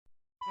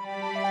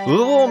The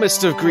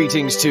warmest of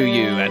greetings to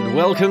you, and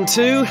welcome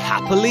to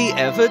Happily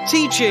Ever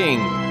Teaching.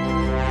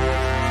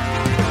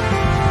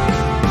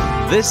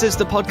 This is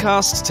the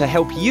podcast to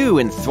help you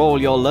enthrall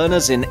your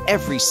learners in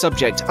every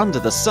subject under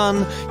the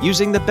sun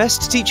using the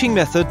best teaching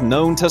method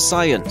known to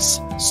science,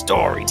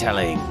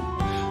 storytelling.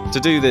 To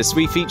do this,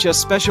 we feature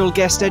special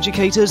guest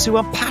educators who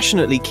are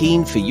passionately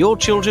keen for your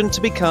children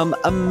to become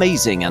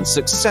amazing and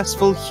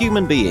successful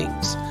human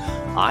beings.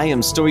 I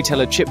am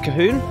storyteller Chip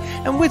Cahoon,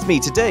 and with me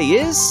today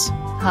is...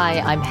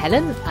 Hi, I'm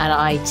Helen, and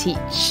I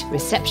teach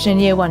reception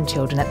and Year 1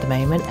 children at the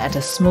moment at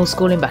a small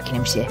school in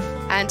Buckinghamshire.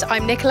 And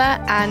I'm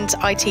Nicola, and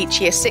I teach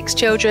Year 6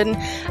 children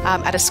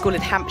at a school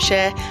in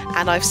Hampshire,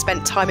 and I've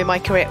spent time in my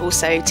career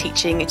also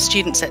teaching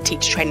students at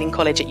Teacher Training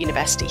College at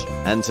university.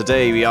 And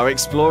today we are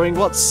exploring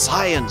what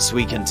science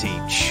we can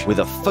teach, with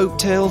a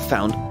folktale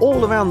found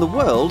all around the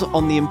world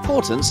on the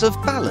importance of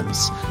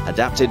balance,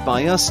 adapted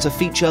by us to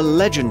feature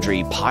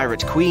legendary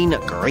pirate queen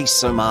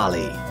Grace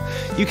O'Malley.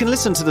 You can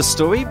listen to the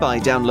story by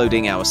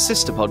downloading our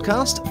sister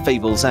podcast,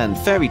 Fables and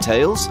Fairy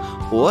Tales,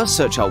 or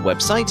search our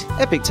website,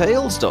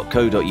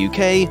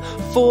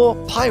 epictales.co.uk, for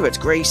Pirate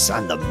Grace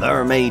and the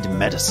Mermaid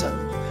Medicine.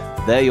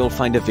 There you'll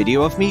find a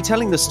video of me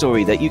telling the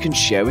story that you can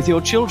share with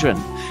your children.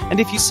 And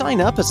if you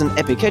sign up as an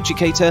Epic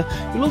Educator,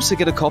 you'll also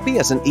get a copy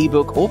as an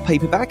ebook or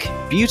paperback,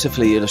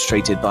 beautifully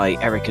illustrated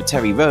by Erica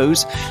Terry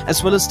Rose,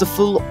 as well as the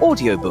full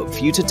audiobook for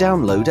you to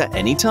download at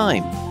any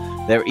time.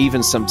 There are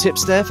even some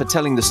tips there for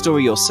telling the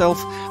story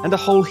yourself, and a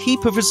whole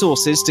heap of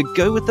resources to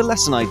go with the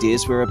lesson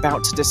ideas we're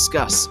about to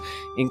discuss,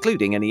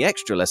 including any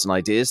extra lesson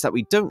ideas that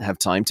we don't have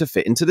time to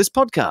fit into this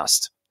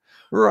podcast.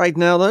 Right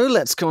now, though,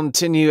 let's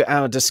continue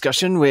our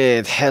discussion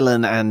with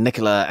Helen and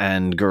Nicola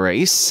and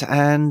Grace.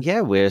 And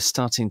yeah, we're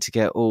starting to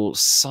get all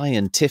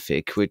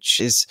scientific, which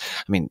is,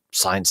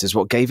 science is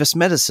what gave us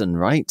medicine,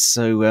 right?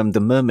 So the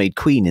mermaid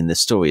queen in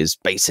this story is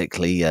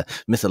basically a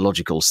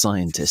mythological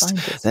scientist.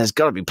 There's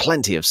got to be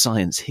plenty of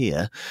science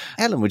here.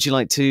 Helen, would you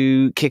like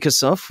to kick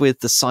us off with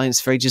the science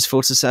for ages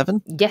 4 to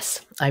 7? Yes,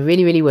 I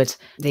really, really would.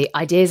 The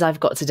ideas I've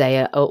got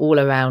today are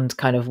all around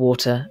kind of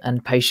water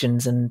and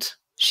potions and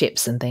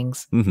ships and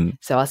things. Mm-hmm.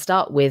 So I'll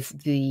start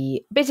with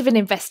the bit of an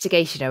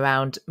investigation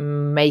around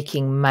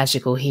making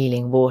magical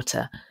healing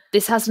water.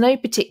 This has no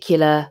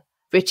particular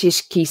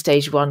British Key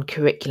Stage 1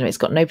 curriculum. It's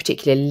got no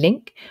particular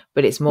link,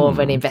 but it's more of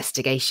an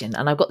investigation.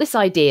 And I've got this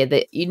idea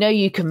that,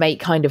 you can make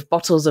kind of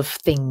bottles of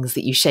things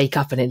that you shake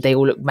up and they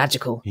all look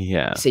magical.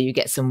 Yeah. So you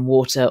get some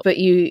water, but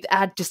you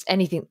add just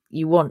anything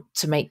you want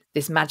to make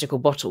this magical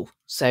bottle.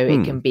 So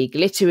it can be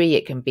glittery,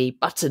 it can be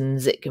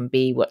buttons, it can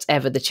be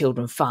whatever the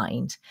children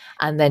find,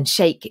 and then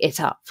shake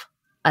it up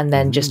and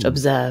then just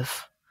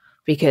observe,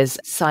 because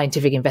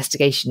scientific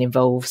investigation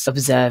involves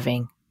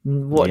observing.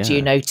 What do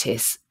you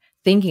notice?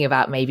 Thinking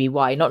about maybe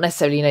why, not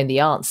necessarily knowing the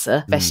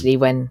answer, especially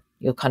when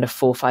you're kind of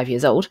 4 or 5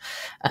 years old,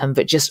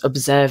 but just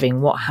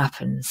observing what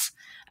happens.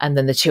 And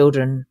then the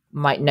children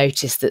might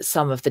notice that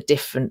some of the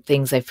different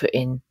things they put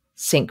in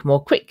sink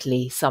more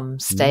quickly, some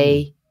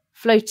stay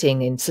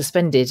floating and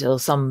suspended, or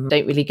some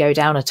don't really go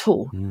down at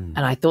all. And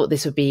I thought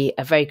this would be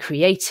a very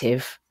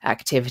creative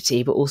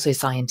activity, but also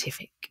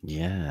scientific.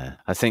 Yeah,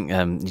 I think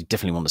you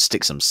definitely want to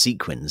stick some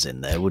sequins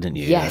in there, wouldn't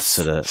you? Yes.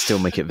 Sort of still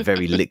make it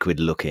very liquid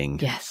looking.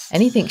 Yes.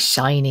 Anything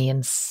shiny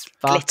and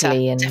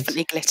sparkly and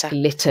Definitely glitter.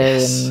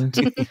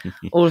 And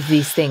all of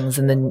these things.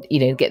 And then,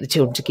 get the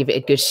children to give it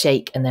a good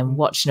shake and then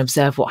watch and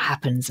observe what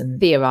happens and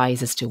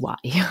theorize as to why.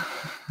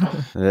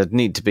 There'd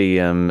need to be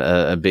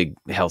a big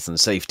health and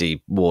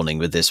safety warning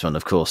with this one,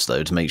 of course,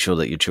 though, to make sure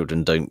that your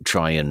children don't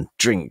try and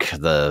drink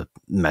the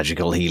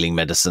magical healing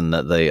medicine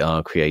that they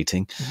are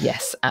creating.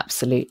 Yes,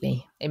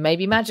 absolutely. It may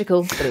be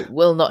magical, but it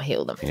will not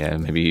heal them. Yeah,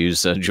 maybe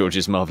use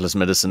George's Marvellous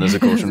Medicine as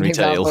a cautionary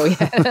tale.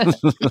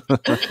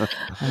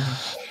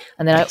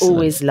 And then I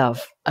always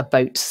love a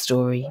boat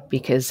story,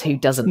 because who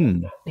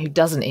doesn't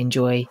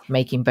enjoy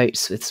making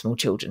boats with small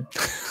children?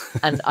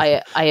 And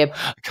I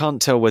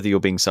can't tell whether you're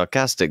being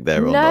sarcastic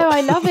there or not. No,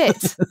 I love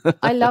it.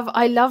 I love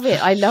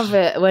it. I love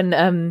it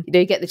when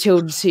you get the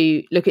children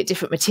to look at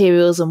different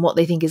materials and what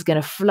they think is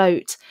going to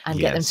float, and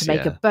get them to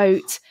make a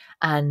boat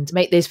and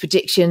make those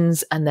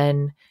predictions. And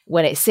then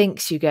when it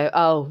sinks, you go,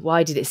 oh,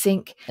 why did it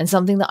sink? And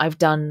something that I've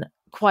done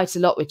quite a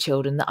lot with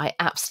children that I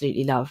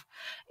absolutely love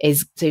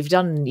is, so you've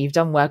done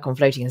work on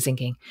floating and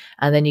sinking,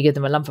 and then you give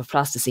them a lump of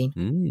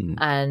plasticine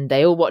and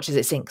they all watch as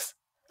it sinks,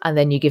 and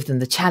then you give them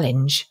the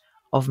challenge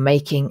of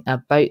making a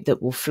boat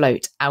that will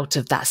float out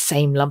of that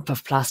same lump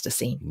of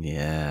plasticine.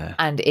 Yeah.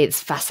 And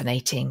it's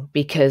fascinating,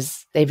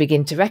 because they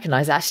begin to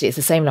recognize actually it's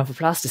the same lump of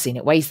plasticine,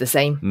 it weighs the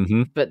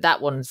same, but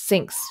that one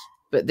sinks,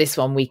 but this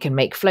one we can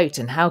make float.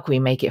 And how can we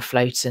make it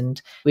float?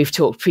 And we've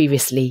talked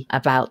previously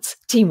about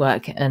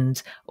teamwork,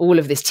 and all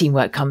of this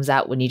teamwork comes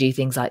out when you do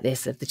things like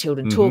this, of the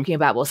children talking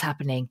about what's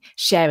happening,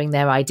 sharing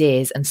their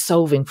ideas and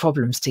solving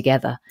problems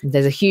together. And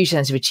there's a huge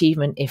sense of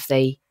achievement if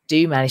they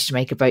do manage to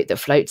make a boat that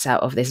floats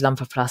out of this lump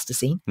of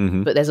plasticine,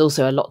 but there's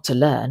also a lot to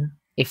learn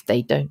if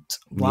they don't.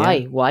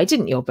 Why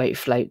didn't your boat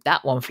float?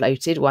 That one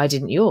floated, why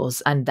didn't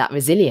yours? And that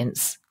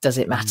resilience, does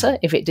it matter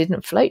if it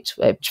didn't float?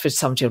 For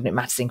some children it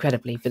matters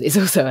incredibly, but it's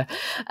also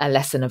a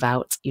lesson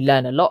about you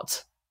learn a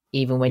lot.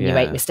 Even when you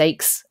make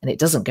mistakes and it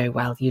doesn't go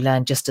well, you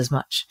learn just as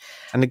much.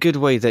 And a good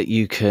way that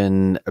you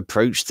can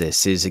approach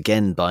this is,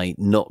 again, by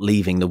not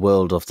leaving the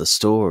world of the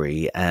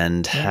story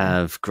and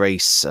have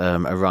Grace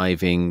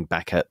arriving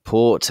back at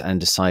port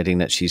and deciding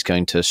that she's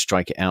going to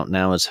strike it out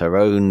now as her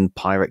own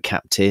pirate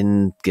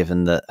captain,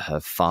 given that her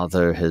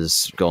father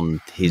has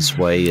gone his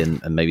way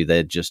and maybe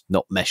they're just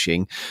not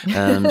meshing.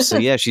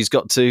 She's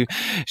got to,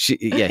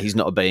 he's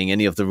not obeying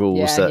any of the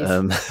rules that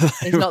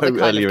he's not the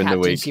kind earlier of in the captain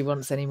week. she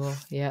wants anymore.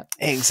 Yeah.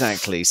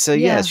 Exactly. So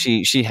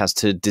she has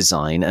to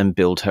design and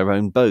build her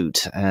own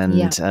boat,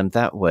 and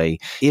that way,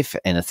 if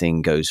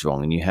anything goes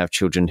wrong, and you have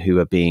children who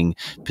are being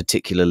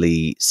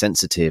particularly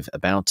sensitive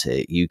about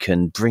it, you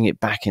can bring it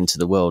back into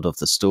the world of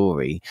the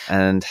story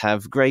and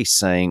have Grace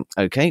saying,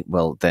 "Okay,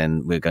 well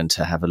then we're going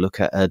to have a look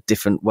at a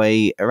different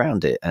way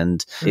around it."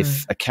 And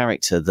if a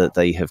character that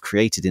they have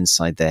created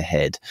inside their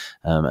head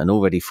and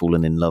already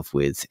fallen in love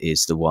with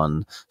is the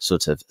one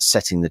sort of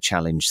setting the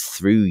challenge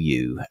through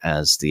you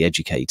as the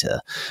educator,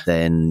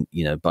 then,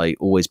 by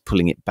always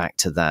pulling it back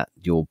to that,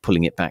 you're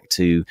pulling it back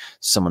to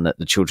someone that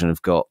the children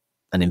have got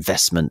an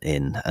investment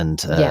in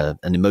and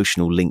an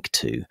emotional link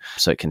to,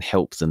 so it can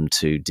help them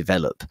to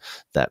develop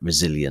that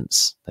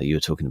resilience that you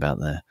were talking about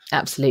there.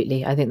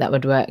 Absolutely. I think that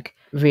would work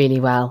really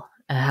well.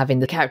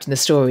 Having the character in the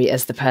story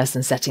as the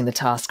person setting the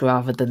task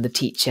rather than the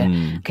teacher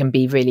can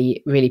be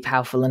really, really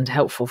powerful and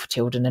helpful for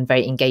children and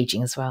very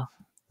engaging as well.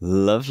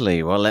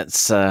 Lovely. Well,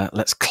 let's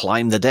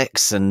climb the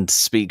decks and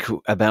speak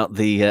about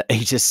the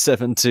ages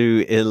 7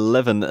 to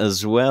 11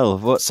 as well.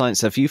 What science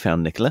have you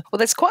found, Nicola? Well,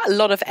 there's quite a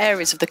lot of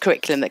areas of the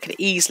curriculum that could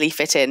easily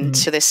fit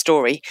into this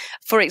story.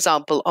 For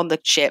example, on the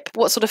ship,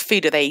 what sort of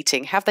food are they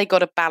eating? Have they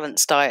got a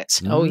balanced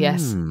diet? Oh,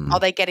 yes. Are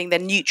they getting the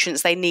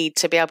nutrients they need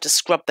to be able to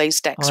scrub those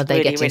decks Or are they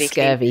really, getting really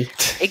scurvy?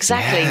 clean?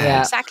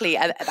 Exactly.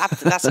 And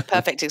that's a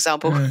perfect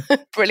example.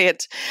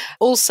 Brilliant.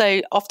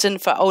 Also, often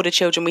for older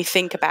children, we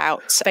think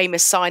about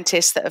famous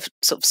scientists that have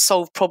sort of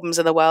solved problems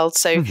in the world.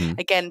 So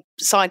again,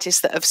 scientists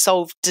that have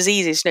solved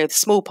diseases, the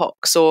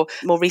smallpox or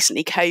more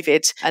recently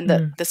COVID, and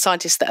the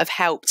scientists that have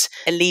helped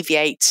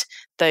alleviate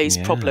those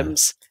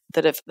problems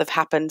that have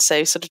happened.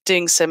 So sort of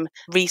doing some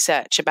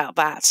research about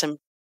that and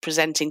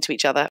presenting to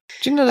each other.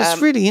 Do you know,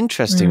 that's really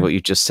interesting what you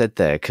just said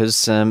there,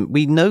 because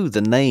we know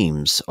the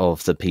names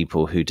of the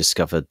people who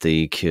discovered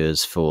the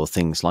cures for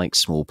things like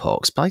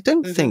smallpox, but I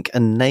don't think a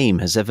name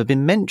has ever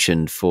been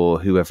mentioned for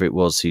whoever it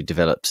was who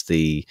developed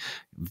the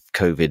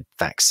COVID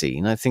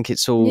vaccine. I think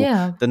it's all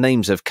the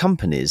names of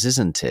companies,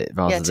 isn't it,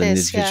 rather than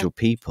individual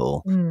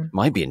people.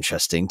 Might be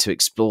interesting to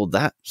explore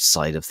that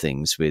side of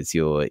things with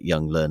your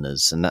young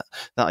learners, and that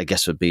I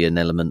guess would be an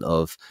element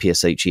of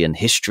PSHE and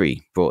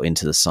history brought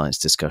into the science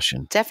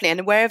discussion. Definitely,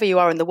 and wherever you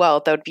are in the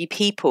world, there would be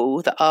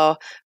people that are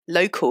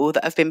local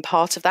that have been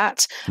part of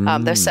that.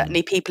 There's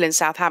certainly people in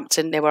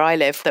Southampton, near where I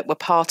live, that were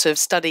part of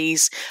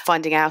studies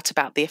finding out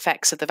about the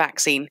effects of the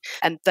vaccine.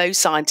 And those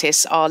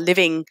scientists are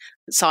living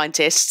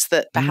scientists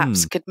that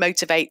perhaps could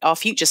motivate our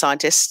future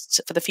scientists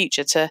for the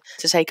future to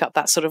take up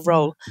that sort of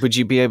role. Would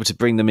you be able to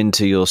bring them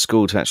into your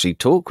school to actually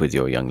talk with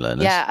your young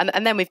learners? Yeah,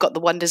 and then we've got the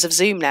wonders of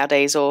Zoom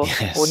nowadays or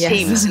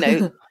Teams.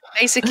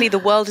 Basically the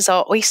world is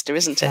our oyster,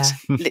 isn't it?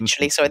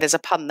 Literally. Sorry, there's a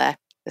pun there.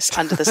 It's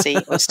under the sea.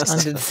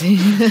 Under the sea.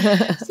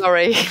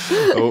 Sorry.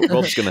 Oh,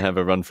 Rob's going to have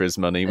a run for his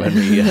money when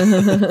we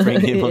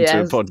bring him onto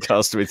a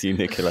podcast with you,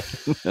 Nicola.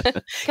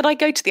 Can I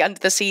go to the under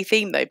the sea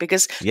theme though?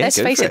 Because let's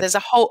face it, there's a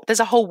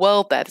whole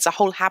world there. There's a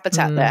whole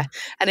habitat there.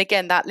 And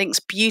again, that links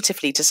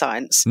beautifully to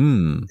science.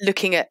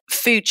 Looking at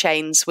food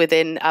chains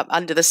within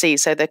under the sea.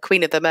 So the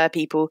Queen of the Mer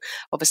people,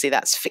 obviously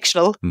that's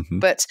fictional,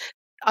 but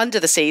under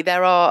the sea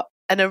there are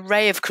an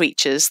array of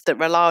creatures that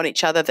rely on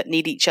each other, that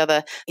need each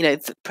other,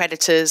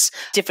 predators,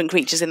 different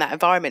creatures in that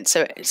environment.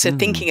 So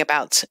thinking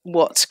about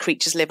what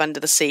creatures live under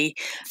the sea,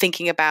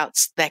 thinking about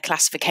their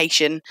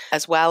classification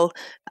as well,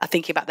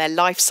 thinking about their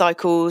life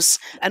cycles,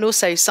 and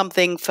also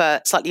something for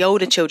slightly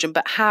older children,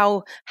 but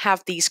how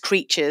have these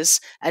creatures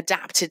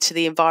adapted to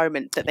the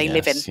environment that they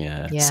live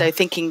in? So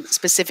thinking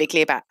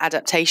specifically about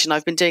adaptation.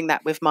 I've been doing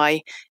that with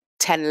my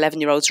 10,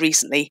 11-year-olds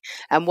recently.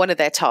 And one of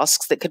their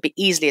tasks that could be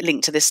easily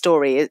linked to this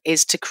story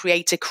is to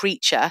create a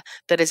creature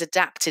that is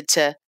adapted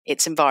to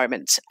its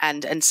environment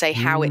and say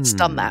how it's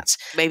done that.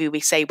 Maybe we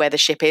say where the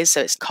ship is,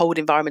 so it's a cold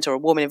environment or a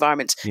warm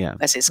environment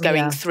as it's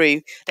going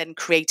through, then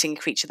creating a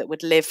creature that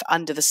would live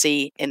under the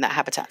sea in that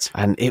habitat.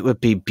 And it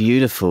would be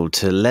beautiful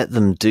to let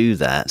them do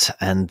that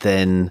and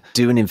then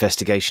do an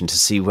investigation to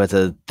see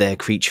whether their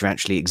creature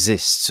actually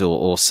exists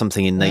or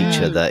something in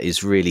nature that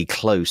is really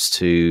close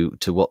to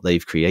what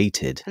they've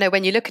created. I know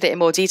when you look at it in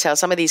more detail,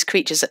 some of these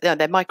creatures,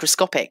 they're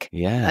microscopic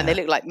and they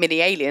look like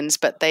mini aliens,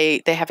 but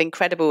they have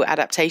incredible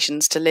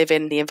adaptations to live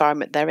in the environment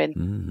environment they're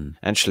in.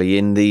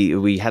 Actually,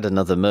 we had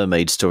another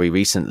mermaid story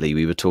recently.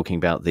 We were talking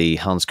about the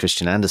Hans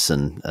Christian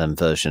Andersen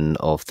version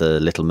of the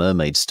Little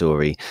Mermaid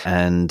story.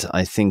 And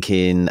I think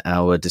in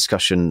our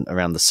discussion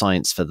around the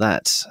science for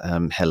that,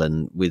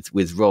 Helen,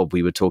 with Rob,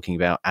 we were talking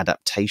about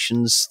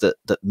adaptations that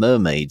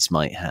mermaids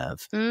might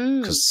have.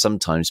 Because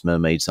sometimes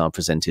mermaids are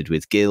presented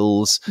with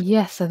gills.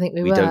 Yes, I think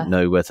we were. We don't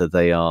know whether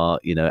they are,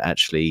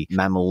 actually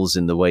mammals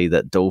in the way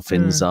that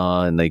dolphins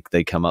are, and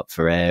they come up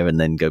for air and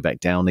then go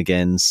back down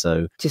again.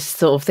 So just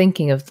sort of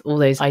thinking of all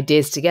those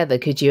ideas together,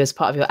 could you, as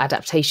part of your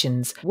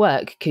adaptations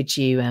work, could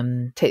you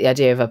take the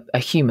idea of a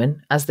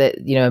human, as that,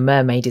 a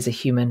mermaid is a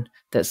human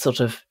that's sort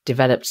of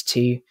developed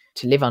to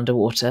live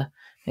underwater,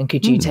 and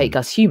could you take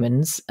us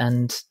humans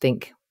and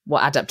think,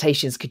 what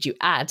adaptations could you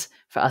add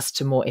for us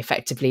to more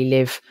effectively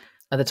live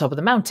at the top of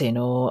the mountain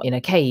or in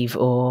a cave?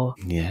 Or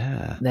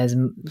there's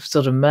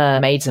sort of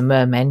mermaids and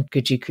mermen.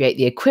 Could you create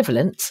the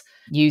equivalent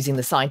using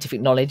the scientific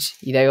knowledge,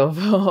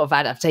 of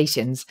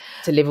adaptations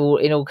to live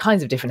in all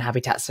kinds of different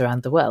habitats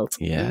around the world?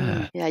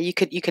 Yeah. Yeah, you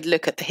could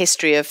look at the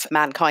history of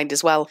mankind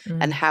as well,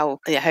 and how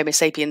Homo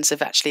sapiens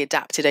have actually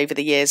adapted over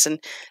the years, and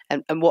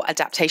what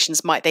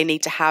adaptations might they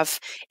need to have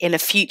in a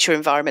future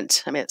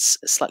environment. I mean, it's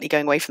slightly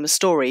going away from the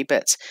story,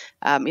 but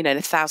in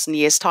 1,000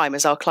 years' time,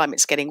 as our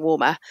climate's getting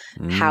warmer,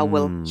 how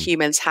will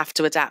humans have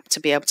to adapt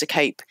to be able to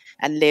cope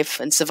and live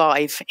and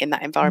survive in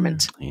that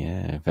environment?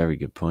 Yeah, very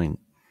good point.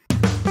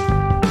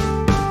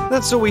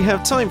 That's all we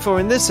have time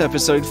for in this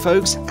episode,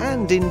 folks,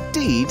 and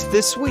indeed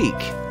this week.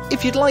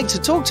 If you'd like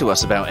to talk to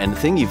us about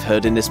anything you've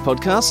heard in this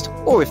podcast,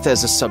 or if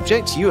there's a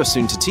subject you are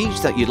soon to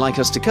teach that you'd like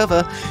us to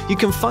cover, you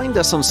can find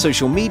us on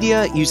social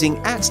media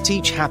using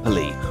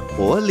 @TeachHappily,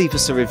 or leave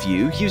us a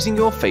review using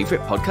your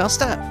favourite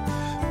podcast app.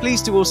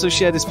 Please do also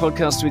share this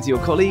podcast with your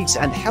colleagues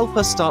and help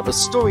us start a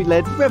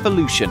story-led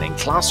revolution in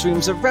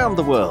classrooms around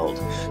the world,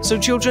 so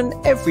children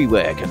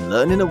everywhere can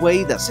learn in a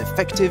way that's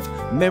effective,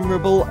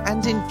 memorable,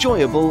 and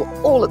enjoyable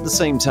all at the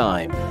same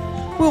time.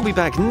 We'll be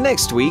back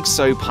next week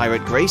so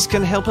Pirate Grace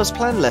can help us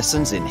plan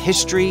lessons in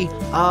history,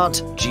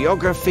 art,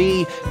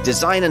 geography,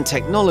 design and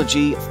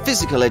technology,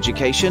 physical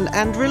education,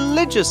 and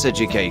religious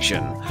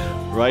education.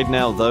 Right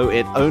now, though,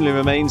 it only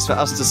remains for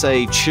us to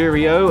say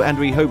cheerio, and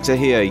we hope to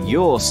hear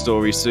your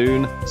story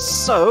soon.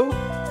 So,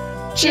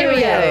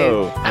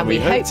 cheerio! And we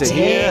hope to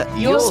hear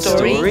your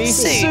story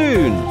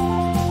soon.